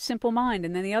 that's my simple mind.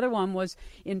 And then the other one was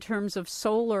in terms of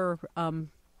solar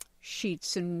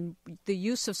sheets and the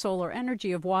use of solar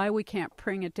energy, of why we can't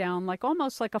bring it down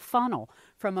almost like a funnel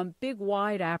from a big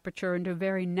wide aperture into a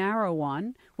very narrow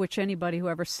one, which anybody who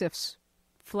ever sifts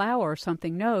flour or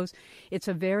something knows. It's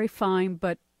a very fine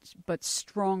but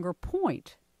stronger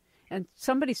point. And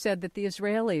somebody said that the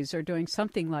Israelis are doing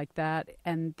something like that,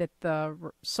 and that the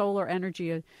solar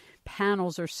energy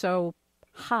panels are so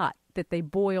hot that they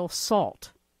boil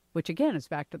salt, which again is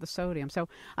back to the sodium. So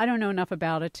I don't know enough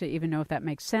about it to even know if that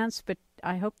makes sense, but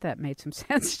I hope that made some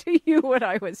sense to you, what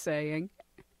I was saying.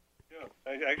 Yeah,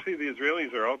 Actually, the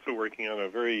Israelis are also working on a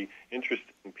very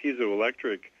interesting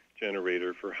piezoelectric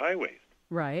generator for highways.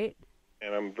 Right.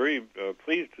 And I'm very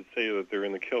pleased to say that they're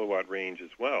in the kilowatt range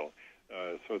as well.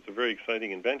 So it's a very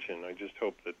exciting invention. I just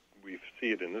hope that we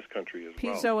see it in this country as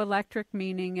well. Piezoelectric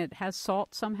meaning it has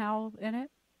salt somehow in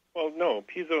it? Well, no.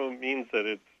 Piezo means that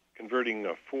it's converting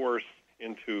a force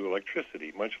into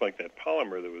electricity, much like that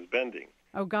polymer that was bending.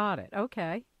 Oh, got it.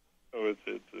 Okay. So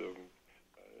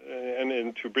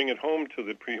and to bring it home to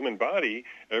the human body,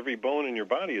 every bone in your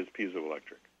body is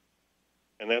piezoelectric.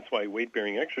 And that's why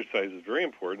weight-bearing exercise is very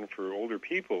important for older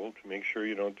people to make sure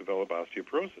you don't develop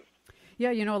osteoporosis.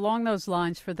 Yeah, along those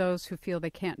lines, for those who feel they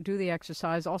can't do the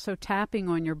exercise, also tapping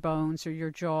on your bones or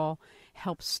your jaw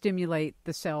helps stimulate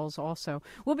the cells also.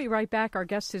 We'll be right back. Our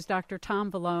guest is Dr. Tom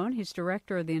Valone. He's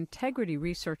director of the Integrity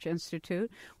Research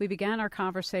Institute. We began our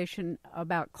conversation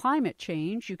about climate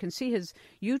change. You can see his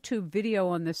YouTube video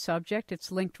on this subject.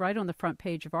 It's linked right on the front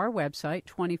page of our website,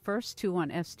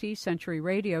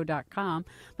 21st21stcenturyradio.com.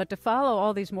 But to follow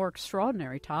all these more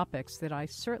extraordinary topics that I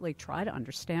certainly try to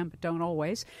understand but don't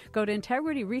always, go to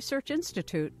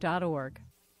integrityresearchinstitute.org.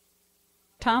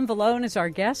 Tom Valone is our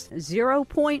guest. 0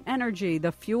 Point Energy,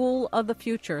 the fuel of the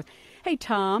future. Hey,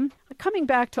 Tom, coming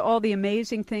back to all the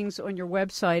amazing things on your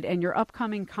website and your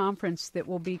upcoming conference that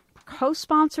will be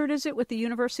co-sponsored, is it, with the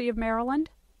University of Maryland?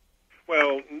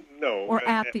 Well, no. Or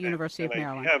at the University of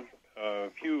Maryland? I have a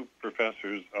few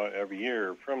professors every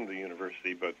year from the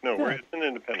university, but no, it's an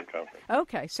independent conference.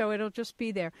 Okay, so it'll just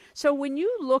be there. So when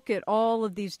you look at all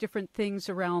of these different things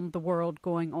around the world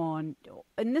going on,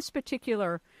 in this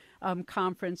particular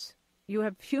conference, you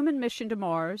have human mission to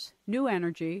Mars, new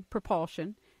energy,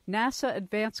 propulsion, NASA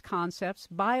advanced concepts,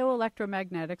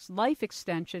 bioelectromagnetics, life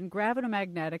extension,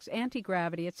 gravitomagnetics,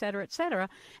 anti-gravity, et cetera,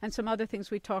 and some other things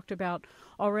we talked about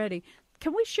already.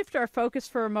 Can we shift our focus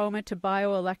for a moment to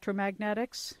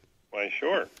bioelectromagnetics? Why,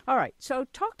 sure. All right. So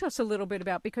talk to us a little bit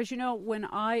about, because, when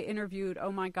I interviewed,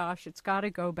 oh my gosh, it's got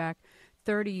to go back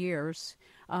 30 years.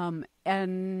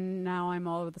 And now I'm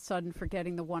all of a sudden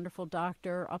forgetting the wonderful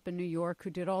doctor up in New York who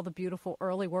did all the beautiful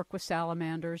early work with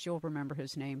salamanders. You'll remember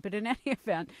his name. But in any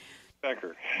event,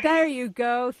 Becker. There you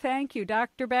go. Thank you,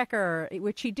 Dr. Becker,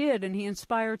 which he did, and he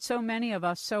inspired so many of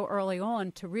us so early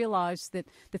on to realize that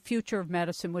the future of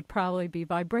medicine would probably be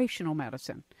vibrational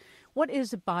medicine. What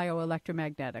is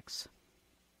bioelectromagnetics?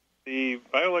 The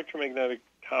bioelectromagnetic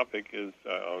topic is,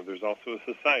 there's also a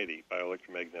society,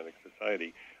 Bioelectromagnetic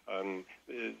Society,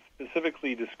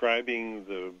 specifically describing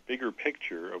the bigger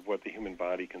picture of what the human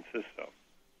body consists of.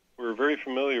 We're very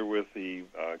familiar with the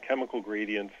chemical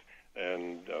gradients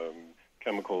and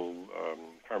chemical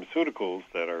pharmaceuticals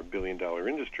that are a billion-dollar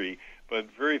industry, but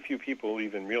very few people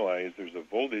even realize there's a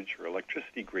voltage or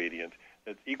electricity gradient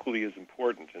that's equally as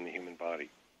important in the human body.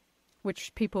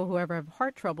 Which people who ever have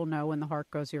heart trouble know when the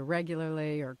heart goes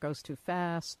irregularly or goes too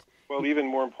fast. Well, even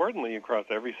more importantly, across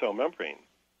every cell membrane,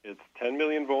 it's 10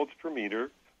 million volts per meter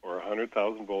or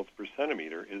 100,000 volts per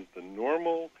centimeter is the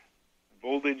normal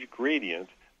voltage gradient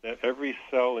that every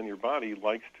cell in your body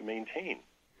likes to maintain.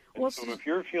 And so if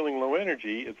you're feeling low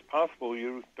energy, it's possible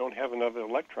you don't have enough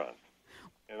electrons.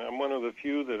 And I'm one of the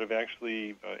few that have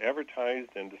actually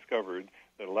advertised and discovered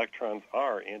that electrons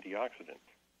are antioxidants.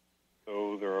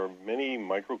 So there are many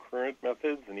microcurrent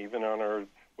methods, and even on our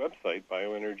website,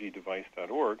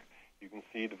 bioenergydevice.org, you can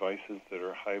see devices that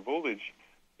are high voltage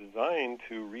designed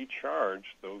to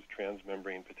recharge those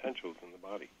transmembrane potentials in the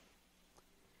body.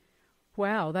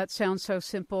 Wow, that sounds so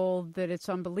simple that it's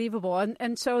unbelievable.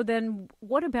 And so then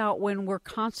what about when we're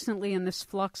constantly in this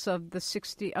flux of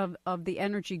the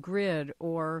energy grid,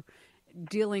 or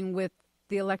dealing with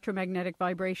the electromagnetic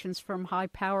vibrations from high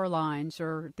power lines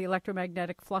or the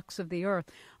electromagnetic flux of the earth?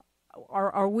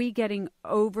 Are we getting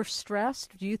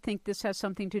overstressed? Do you think this has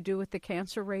something to do with the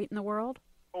cancer rate in the world?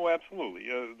 Oh, absolutely.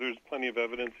 There's plenty of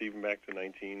evidence even back to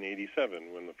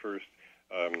 1987 when the first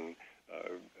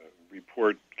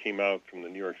report came out from the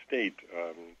New York State,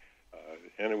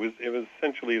 and it was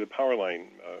essentially the power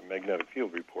line magnetic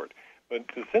field report. But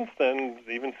since then,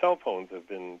 even cell phones have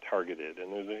been targeted,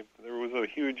 and there was a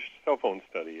huge cell phone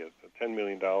study, a $10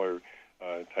 million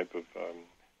type of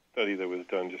study that was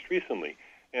done just recently.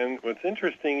 And what's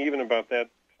interesting even about that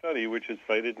study, which is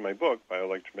cited in my book,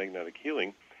 Bioelectromagnetic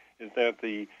Healing, is that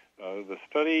the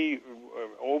study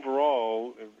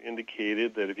overall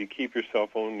indicated that if you keep your cell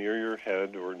phone near your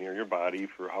head or near your body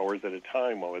for hours at a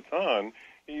time while it's on,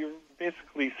 you're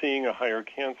basically seeing a higher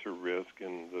cancer risk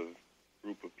in the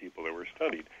group of people that were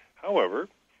studied. However,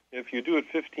 if you do it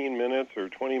 15 minutes or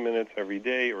 20 minutes every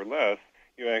day or less,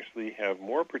 you actually have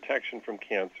more protection from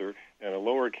cancer and a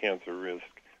lower cancer risk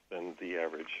than the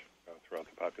average throughout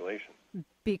the population.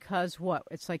 Because what?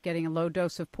 It's like getting a low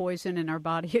dose of poison and our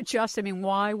body adjusts. I mean,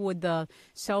 why would the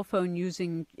cell phone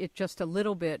using it just a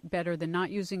little bit better than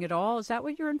not using it all? Is that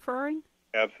what you're inferring?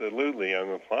 Absolutely. I'm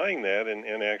applying that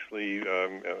and actually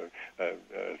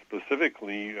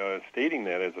specifically stating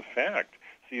that as a fact.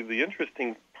 See, the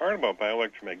interesting part about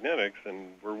bioelectromagnetics, and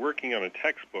we're working on a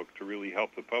textbook to really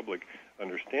help the public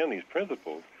understand these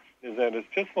principles, is that it's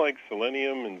just like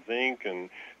selenium and zinc, and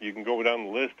you can go down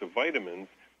the list of vitamins.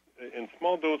 In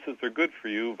small doses, they're good for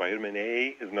you. Vitamin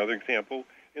A is another example.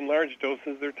 In large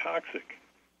doses, they're toxic.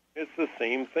 It's the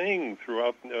same thing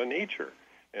throughout nature.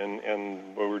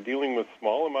 And we're dealing with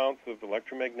small amounts of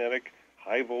electromagnetic,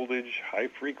 high voltage, high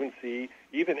frequency,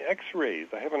 even X-rays.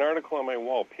 I have an article on my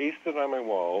wall, pasted on my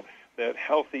wall, that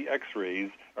healthy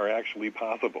X-rays are actually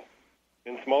possible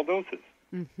in small doses.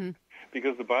 Mm-hmm.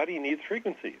 Because the body needs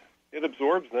frequencies. It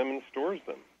absorbs them and stores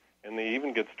them. And they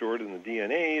even get stored in the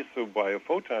DNA, so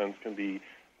biophotons can be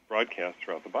broadcast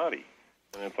throughout the body.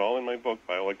 And it's all in my book,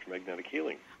 Bioelectromagnetic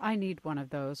Healing. I need one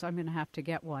of those. I'm going to have to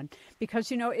get one. Because,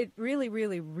 you know, it really,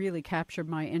 really, really captured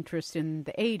my interest in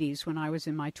the 80s when I was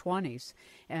in my 20s.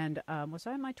 And was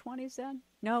I in my 20s then?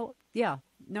 No. Yeah.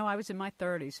 No, I was in my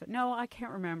 30s. No, I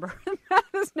can't remember. That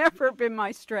has never been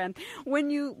my strength. When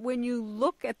you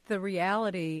look at the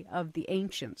reality of the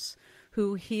ancients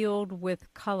who healed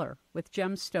with color, with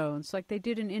gemstones, like they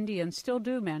did in India and still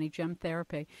do many gem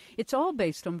therapy, it's all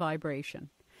based on vibration.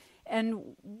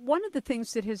 And one of the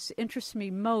things that has interested me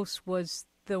most was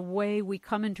the way we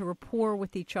come into rapport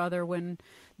with each other when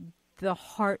the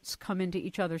hearts come into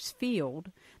each other's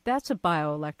field. That's a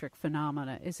bioelectric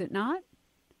phenomena, is it not?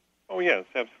 Oh, yes,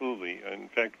 absolutely. In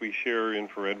fact, we share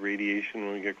infrared radiation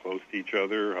when we get close to each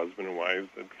other, husband and wives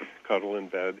that cuddle in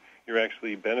bed. You're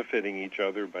actually benefiting each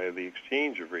other by the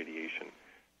exchange of radiation.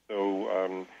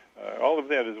 So all of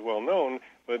that is well known,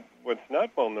 but what's not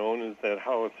well known is that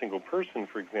how a single person,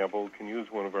 for example, can use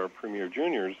one of our Premier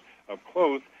Juniors up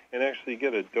close and actually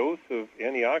get a dose of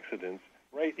antioxidants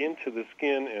right into the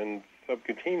skin and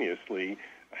subcutaneously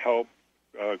help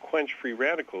quench free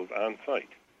radicals on site.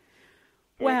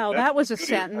 So wow, that was a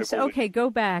sentence. Okay,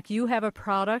 go back. You have a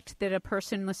product that a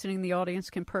person listening in the audience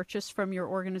can purchase from your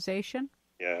organization?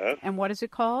 Yes. And what is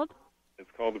it called? It's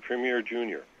called the Premier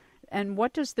Junior. And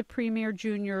what does the Premier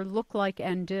Junior look like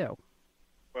and do?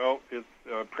 Well, it's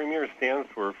Premier stands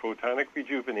for Photonic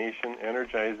Rejuvenation,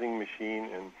 Energizing Machine,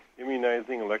 and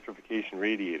Immunizing Electrification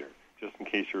Radiator, just in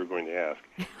case you were going to ask.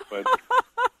 But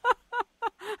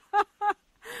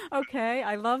okay,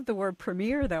 I love the word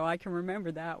Premier, though. I can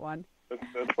remember that one.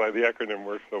 That's why the acronym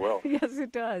works so well. Yes,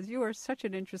 it does. You are such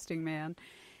an interesting man.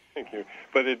 Thank you.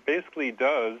 But it basically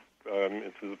does,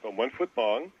 it's a 1 foot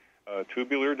long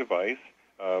tubular device,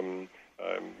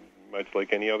 much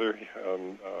like any other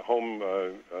home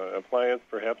appliance,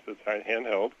 perhaps it's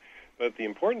handheld. But the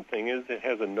important thing is it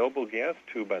has a noble gas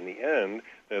tube on the end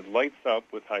that lights up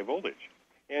with high voltage.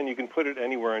 And you can put it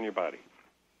anywhere on your body.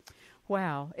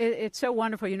 Wow. It's so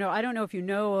wonderful. You know, I don't know if you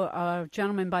know a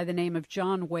gentleman by the name of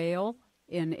John Whale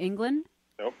in England.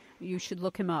 Nope. You should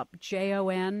look him up.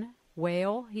 Jon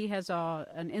Whale. He has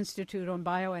an institute on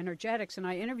bioenergetics, and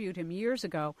I interviewed him years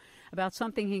ago about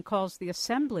something he calls the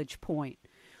assemblage point,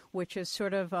 which is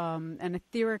sort of an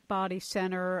etheric body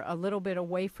center, a little bit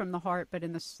away from the heart, but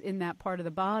in that part of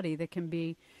the body that can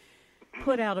be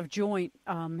put out of joint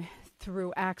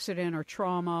through accident or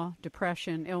trauma,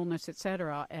 depression, illness,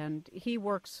 etc. And he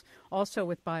works also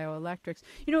with bioelectrics.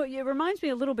 You know, it reminds me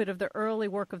a little bit of the early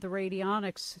work of the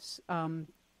radionics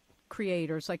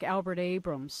creators like Albert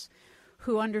Abrams,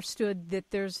 who understood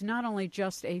that there's not only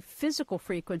just a physical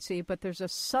frequency, but there's a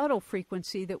subtle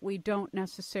frequency that we don't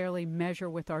necessarily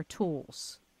measure with our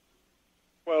tools.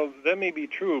 Well, that may be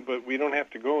true, but we don't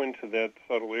have to go into that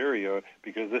subtle area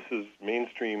because this is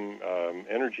mainstream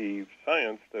energy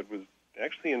science that was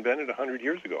actually invented 100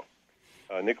 years ago.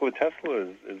 Nikola Tesla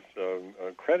is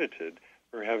credited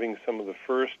for having some of the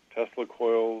first Tesla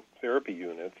coil therapy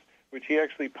units, which he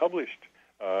actually published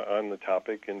on the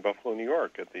topic in Buffalo, New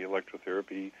York, at the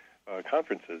electrotherapy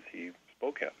conferences he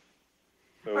spoke at.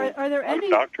 So are there any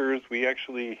doctors? We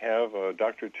actually have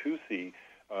Dr. Tusi.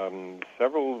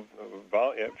 Several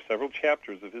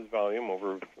chapters of his volume,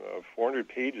 over 400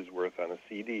 pages worth on a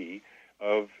CD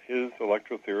of his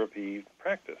electrotherapy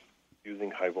practice using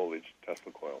high-voltage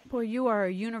Tesla coils. Boy, you are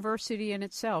a university in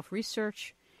itself.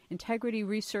 Research,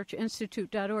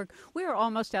 integrityresearchinstitute.org. We are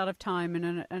almost out of time,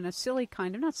 and a silly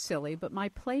kind of, not silly, but my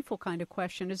playful kind of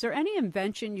question. Is there any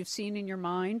invention you've seen in your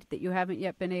mind that you haven't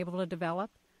yet been able to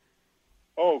develop?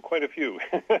 Oh, quite a few.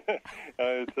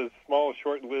 It's a small,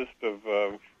 short list of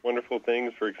wonderful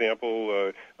things. For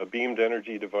example, a beamed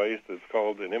energy device that's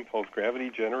called an impulse gravity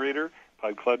generator.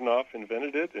 Podklednoff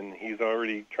invented it, and he's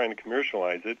already trying to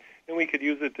commercialize it, and we could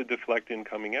use it to deflect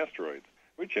incoming asteroids,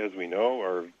 which, as we know,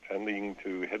 are tending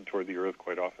to head toward the Earth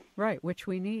quite often. Right, which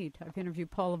we need. I've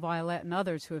interviewed Paula Violette and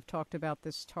others who have talked about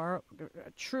this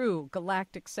true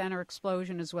galactic center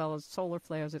explosion as well as solar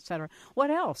flares, etc. What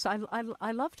else?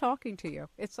 I love talking to you.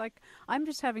 It's like I'm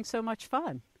just having so much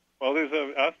fun. Well, there's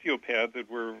an osteopad that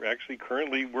we're actually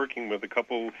currently working with a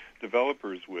couple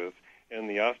developers with, and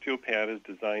the osteopad is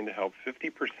designed to help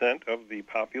 50% of the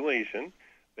population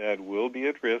that will be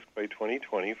at risk by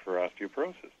 2020 for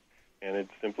osteoporosis. And it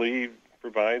simply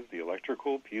provides the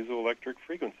electrical piezoelectric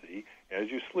frequency as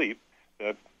you sleep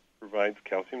that provides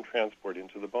calcium transport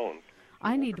into the bones.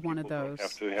 I need one of those.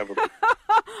 Have to have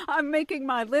I'm making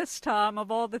my list, Tom, of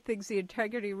all the things the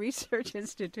Integrity Research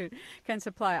Institute can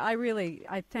supply.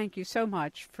 I thank you so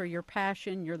much for your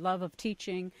passion, your love of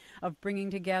teaching, of bringing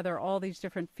together all these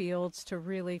different fields to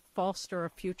really foster a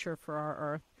future for our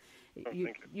Earth.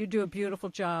 You do a beautiful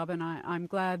job, and I'm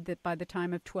glad that by the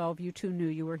time of 12, you too knew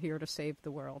you were here to save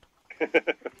the world.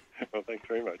 Well, thanks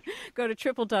very much. Go to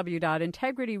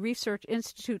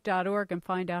www.integrityresearchinstitute.org and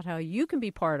find out how you can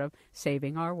be part of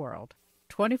saving our world.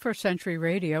 21st Century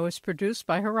Radio is produced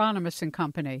by Hieronimus and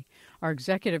Company. Our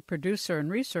executive producer and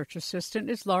research assistant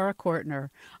is Laura Kortner.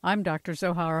 I'm Dr.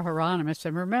 Zohara Hieronimus,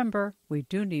 and remember, we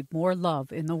do need more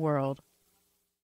love in the world.